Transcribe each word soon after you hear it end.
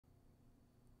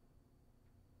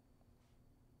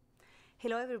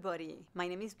Hello, everybody. My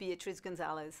name is Beatriz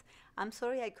Gonzalez. I'm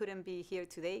sorry I couldn't be here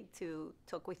today to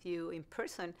talk with you in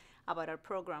person about our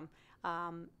program. I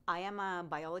am a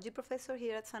biology professor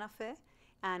here at Santa Fe,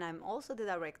 and I'm also the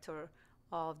director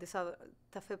of the Santa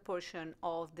Fe portion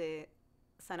of the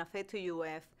Santa Fe to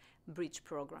UF Bridge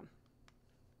program.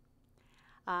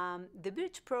 The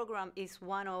Bridge program is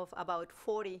one of about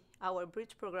 40, our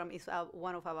Bridge program is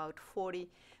one of about 40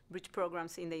 Bridge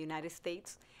programs in the United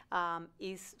States.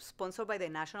 Is sponsored by the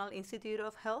National Institute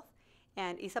of Health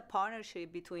and is a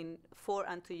partnership between 4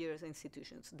 and 2 years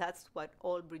institutions. That's what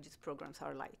all Bridges programs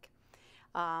are like.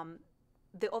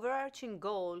 The overarching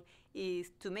goal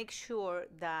is to make sure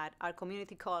that our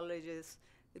community college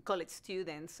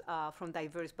students from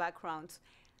diverse backgrounds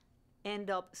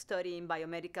end up studying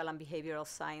biomedical and behavioral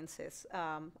sciences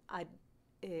at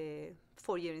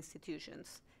 4-year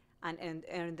institutions and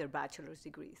earn their bachelor's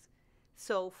degrees.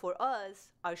 So for us,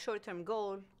 our short-term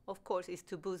goal, of course, is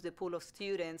to boost the pool of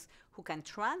students who can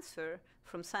transfer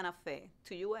from Santa Fe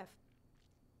to UF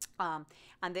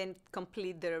and then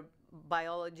complete their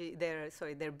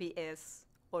their BS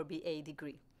or BA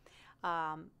degree.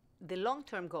 The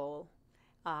long-term goal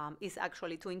is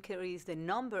actually to increase the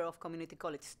number of community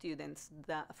college students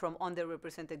from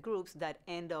underrepresented groups that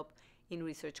end up in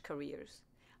research careers.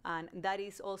 And that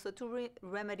is also to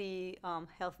remedy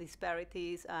health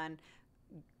disparities and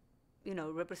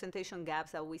representation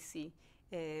gaps that we see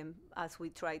as we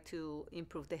try to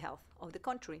improve the health of the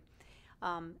country.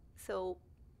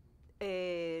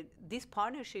 This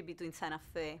partnership between Santa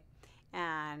Fe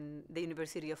and the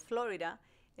University of Florida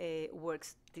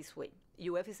works this way.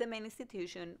 UF is the main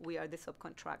institution, we are the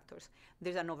subcontractors.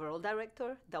 There's an overall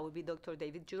director, that would be Dr.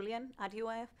 David Julian at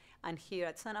UF, and here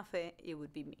at Santa Fe, it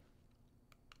would be me.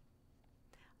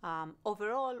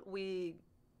 Overall,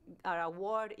 our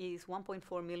award is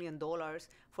 $1.4 million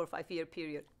for a 5-year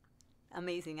period.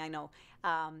 Amazing, I know.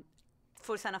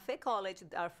 For Santa Fe College,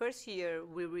 our first year,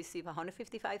 we receive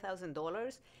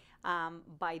 $155,000.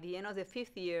 By the end of the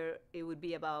 5th year, it would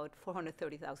be about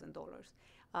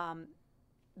 $430,000.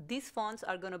 These funds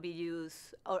are going to be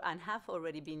used, and have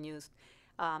already been used,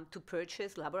 to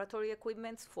purchase laboratory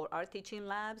equipment for our teaching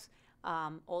labs,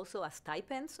 also as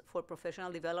stipends for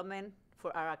professional development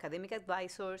for our academic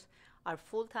advisors, our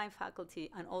full-time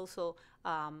faculty, and also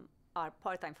our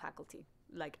part-time faculty,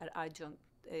 like our adjunct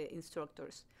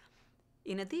instructors.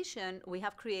 In addition, we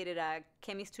have created a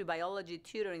chemistry biology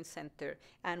tutoring center,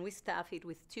 and we staff it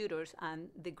with tutors,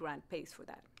 and the grant pays for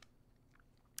that.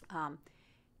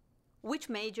 Which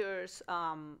majors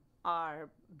are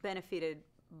benefited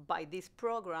by this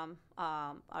program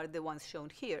are the ones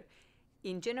shown here.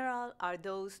 In general, are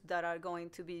those that are going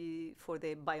to be for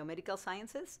the biomedical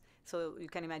sciences. So you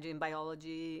can imagine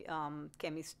biology,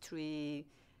 chemistry,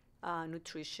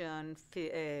 nutrition,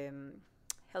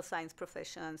 health science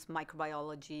professions,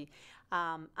 microbiology.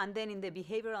 And then in the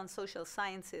behavioral and social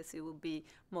sciences, it will be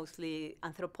mostly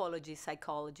anthropology,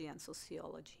 psychology, and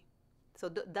sociology. So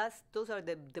those are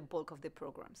the bulk of the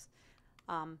programs.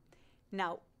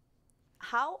 Now,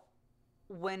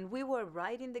 when we were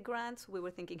writing the grants, we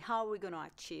were thinking, how are we going to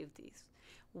achieve this?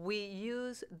 We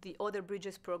use the other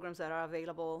Bridges programs that are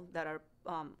available, that are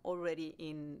already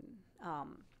in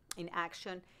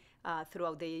action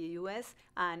throughout the U.S.,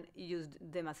 and used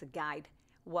them as a guide.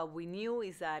 What we knew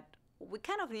is that we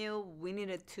kind of knew we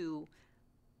needed to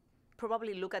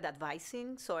probably look at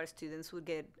advising, so our students would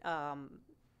get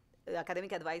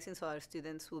academic advising, so our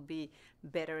students will be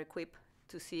better equipped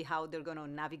to see how they're going to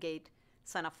navigate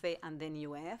Santa Fe and then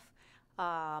UF.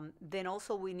 Then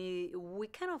also we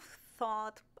kind of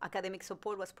thought academic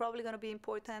support was probably going to be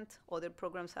important. Other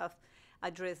programs have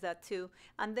addressed that too.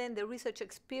 And then the research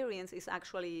experience is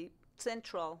actually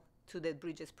central to the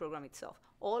Bridges program itself.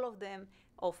 All of them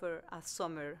offer a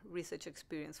summer research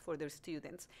experience for their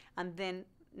students. And then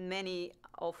many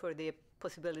offer the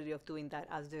possibility of doing that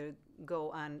as they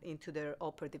go and into their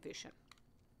upper division.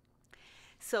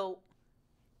 So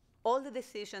all the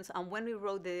decisions, and when we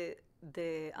wrote the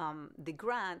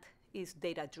grant, is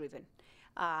data-driven.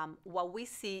 What we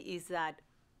see is that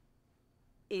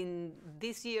in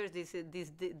this year, this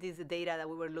data that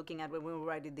we were looking at when we were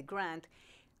writing the grant,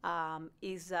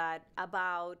 is that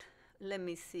about, let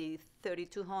me see,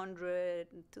 3,200,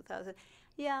 2,000,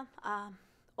 yeah,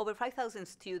 over 5,000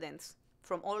 students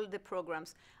from all the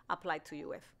programs applied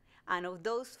to UF. And of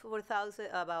those 4,000,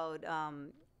 about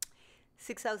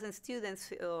 6,000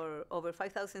 students, or over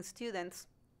 5,000 students,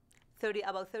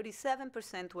 about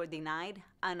 37% were denied,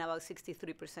 and about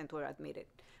 63% were admitted.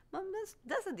 Well,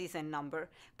 that's a decent number.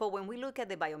 But when we look at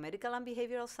the biomedical and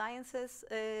behavioral sciences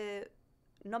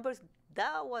numbers,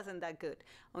 that wasn't that good,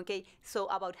 okay? So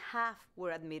about half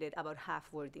were admitted, about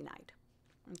half were denied,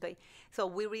 okay? So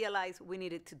we realized we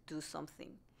needed to do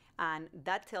something. And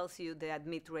that tells you the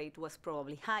admit rate was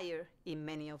probably higher in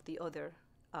many of the other,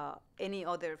 any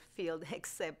other field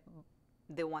except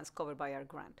the ones covered by our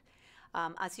grant.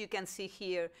 As you can see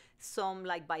here, some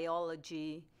like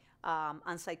biology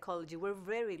and psychology were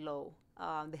very low.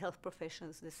 The health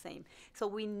professions the same. So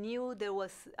we knew there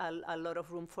was a lot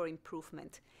of room for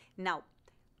improvement. Now,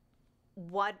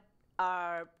 what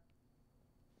are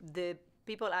the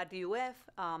people at the UF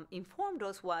informed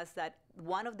us was that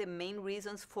one of the main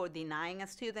reasons for denying a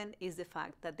student is the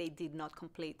fact that they did not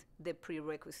complete the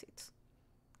prerequisites,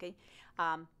 okay?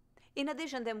 In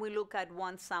addition, then we look at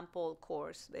one sample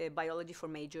course, biology for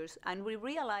majors, and we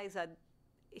realize that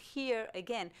here,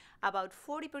 again, about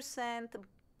 40%,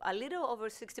 a little over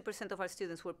 60% of our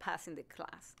students were passing the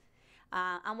class.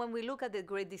 And when we look at the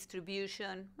grade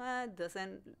distribution,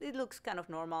 it looks kind of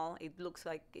normal. It looks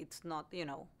like it's not,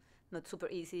 not super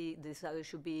easy. This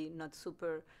should be not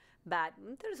super bad.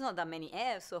 There's not that many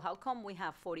Fs, so how come we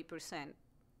have 40%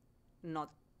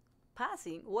 not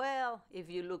passing? Well, if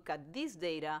you look at this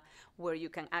data, where you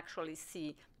can actually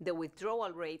see the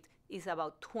withdrawal rate is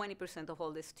about 20% of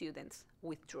all the students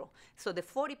withdraw. So the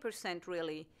 40%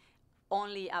 really,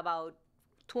 only about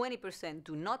 20%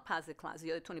 do not pass the class.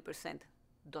 The other 20%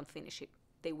 don't finish it.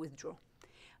 They withdraw.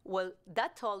 Well,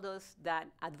 that told us that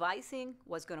advising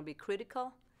was going to be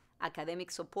critical.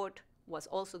 Academic support was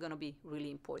also going to be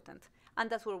really important. And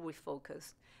that's where we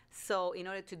focused. So in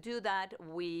order to do that,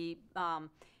 we've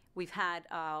had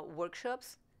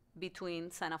workshops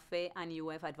between Santa Fe and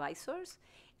UF advisors.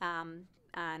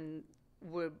 And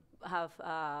we have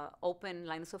open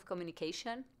lines of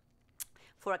communication.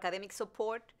 For academic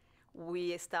support,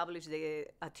 we established a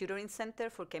tutoring center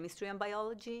for chemistry and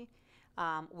biology.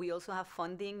 We also have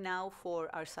funding now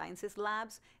for our sciences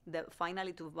labs,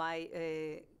 finally to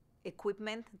buy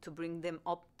equipment to bring them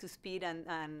up to speed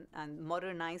and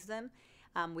modernize them.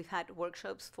 We've had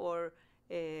workshops for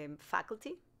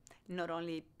faculty, not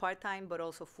only part-time, but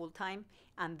also full-time,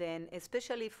 and then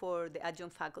especially for the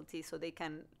adjunct faculty so they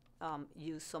can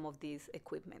use some of these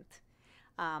equipment.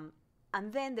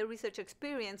 And then the research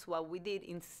experience, what we did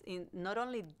in not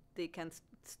only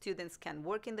students can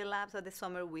work in the labs at the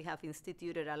summer, we have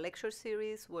instituted a lecture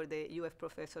series where the UF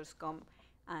professors come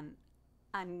and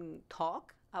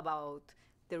talk about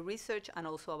the research and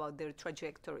also about their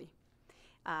trajectory.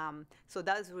 So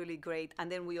that's really great. And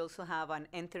then we also have an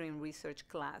entering research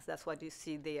class. That's what you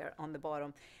see there on the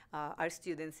bottom. Our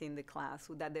students in the class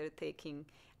that they're taking,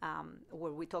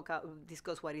 where we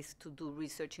discuss what is to do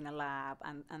research in a lab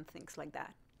and things like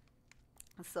that.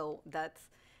 So that's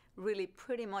really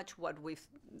pretty much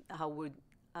how we're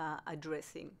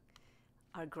addressing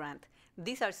our grant.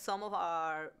 These are some of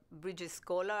our Bridges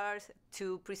scholars,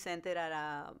 two presented at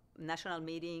a national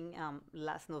meeting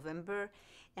last November.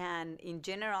 And in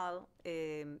general,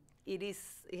 it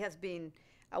has been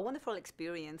a wonderful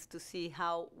experience to see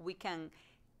how we can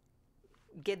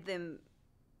get them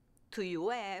to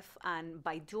UF, and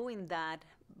by doing that,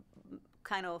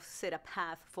 kind of set a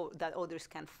path that others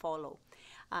can follow.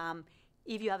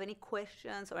 If you have any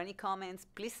questions or any comments,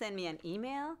 please send me an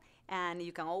email, and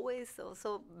you can always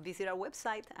also visit our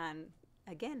website. And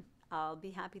again, I'll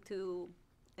be happy to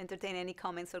entertain any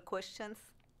comments or questions,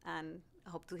 and I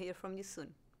hope to hear from you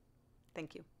soon.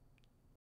 Thank you.